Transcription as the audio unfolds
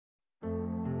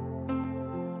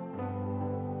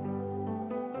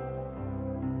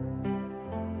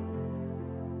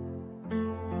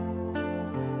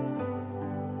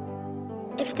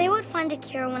If they would find a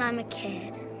cure when I'm a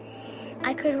kid,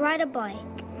 I could ride a bike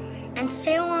and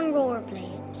sail on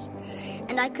rollerblades,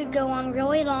 and I could go on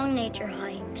really long nature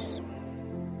hikes.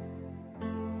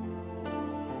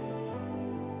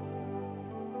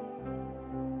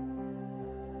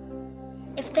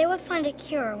 If they would find a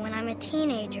cure when I'm a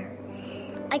teenager,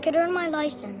 I could earn my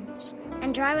license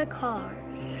and drive a car,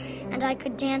 and I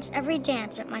could dance every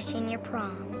dance at my senior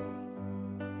prom.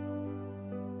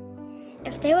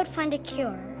 If they would find a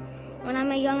cure when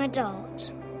I'm a young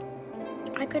adult,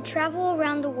 I could travel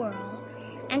around the world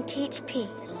and teach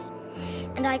peace,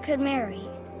 and I could marry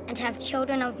and have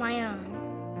children of my own.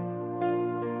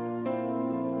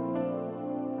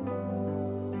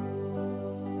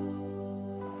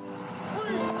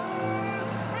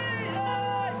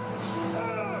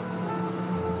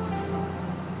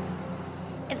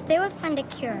 If they would find a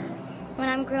cure when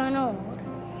I'm grown old,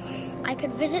 I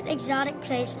could visit exotic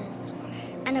places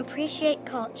and appreciate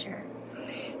culture,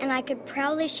 and I could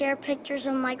proudly share pictures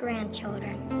of my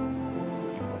grandchildren.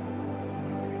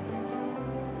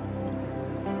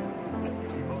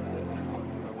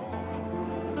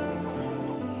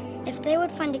 If they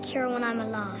would find a cure when I'm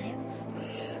alive,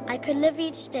 I could live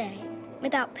each day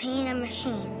without pain and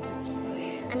machines,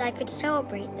 and I could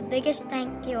celebrate the biggest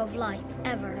thank you of life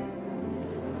ever.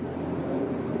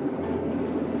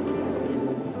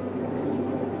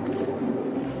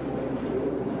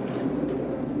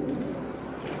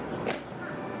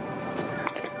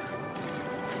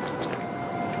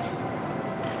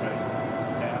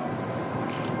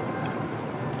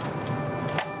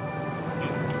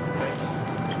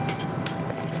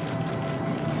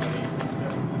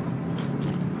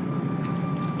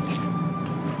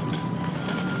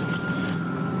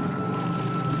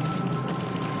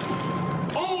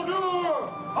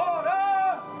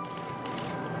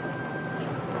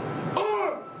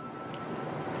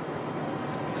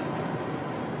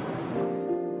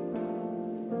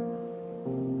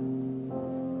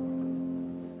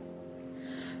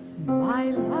 My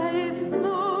life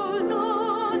flows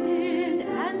on in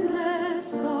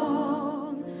endless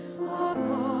song of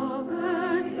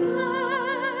lover's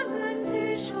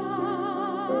lamentation.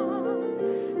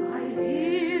 I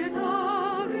hear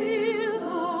the real,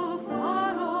 though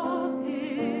far off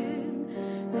hymn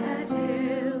that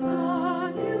hails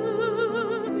a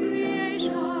new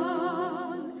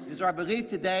creation. It is our belief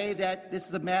today that this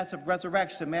is a mass of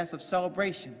resurrection, a mass of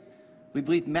celebration. We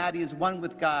believe Mattie is one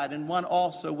with God and one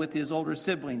also with his older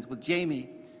siblings, with Jamie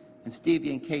and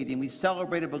Stevie and Katie. And we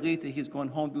celebrate a belief that he's going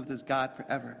home to be with his God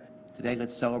forever. Today,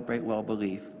 let's celebrate well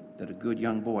belief that a good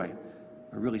young boy,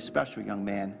 a really special young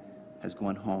man, has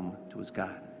gone home to his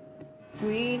God.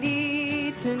 We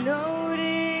need to notice,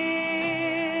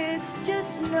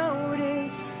 just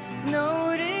notice,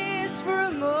 notice for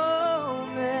a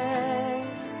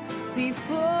moment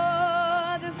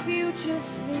before the future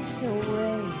slips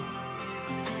away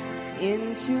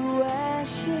into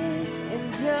ashes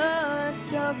and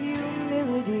dust of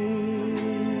humility.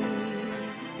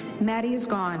 Mattie is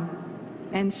gone,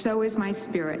 and so is my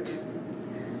spirit.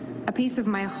 A piece of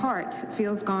my heart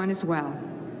feels gone as well.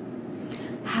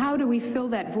 How do we fill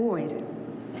that void?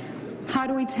 How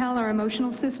do we tell our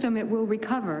emotional system it will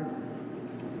recover?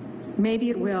 Maybe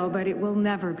it will, but it will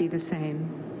never be the same.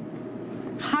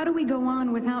 How do we go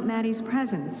on without Mattie's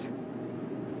presence?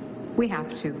 We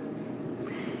have to.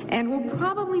 And we'll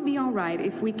probably be all right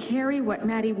if we carry what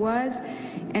Mattie was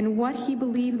and what he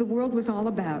believed the world was all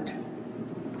about.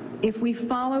 If we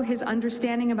follow his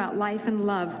understanding about life and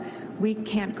love, we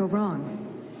can't go wrong.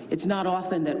 It's not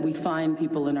often that we find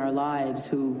people in our lives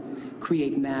who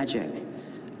create magic.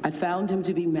 I found him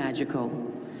to be magical.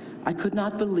 I could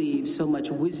not believe so much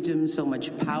wisdom, so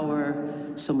much power,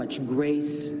 so much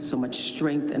grace, so much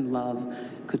strength and love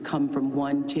could come from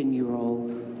one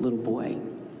 10-year-old little boy.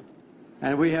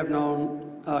 And we have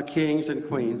known kings and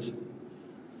queens.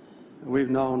 We've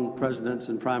known presidents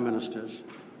and prime ministers.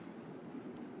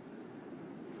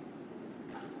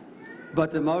 But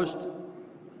the most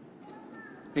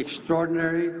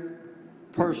extraordinary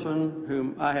person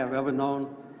whom I have ever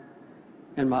known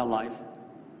in my life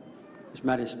is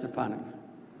Mattie Stepanek.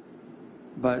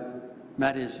 But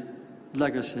Mattie's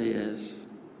legacy is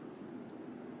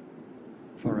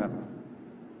forever,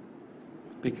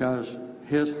 because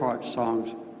his heart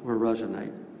songs will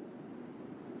resonate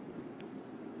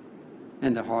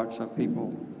in the hearts of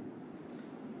people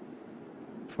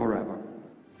forever.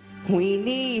 We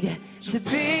need to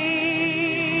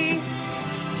be,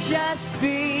 just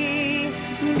be,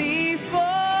 before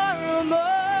a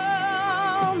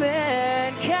moment,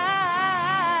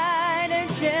 kind and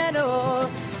gentle,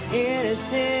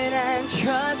 innocent and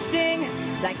trusting,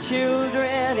 like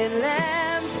children and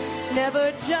lambs,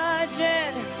 never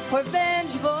judging or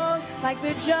vengeful like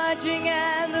the judging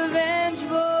and the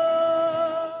vengeful.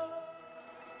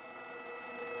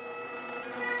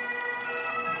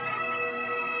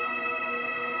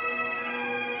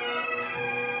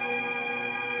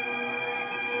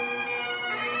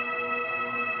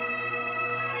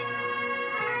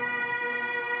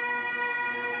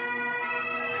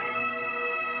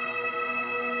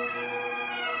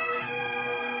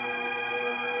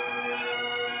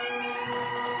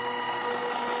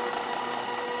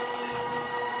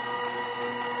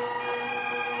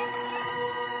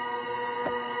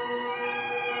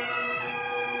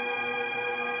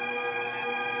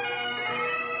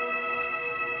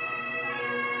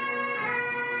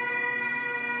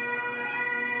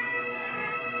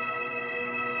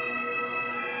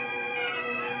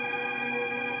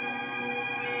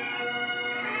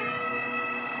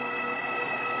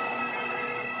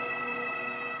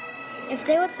 If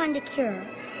they would find a cure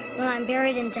when I'm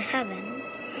buried into heaven,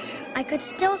 I could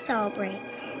still celebrate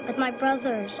with my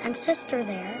brothers and sister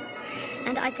there,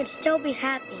 and I could still be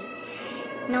happy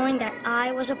knowing that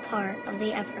I was a part of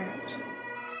the effort.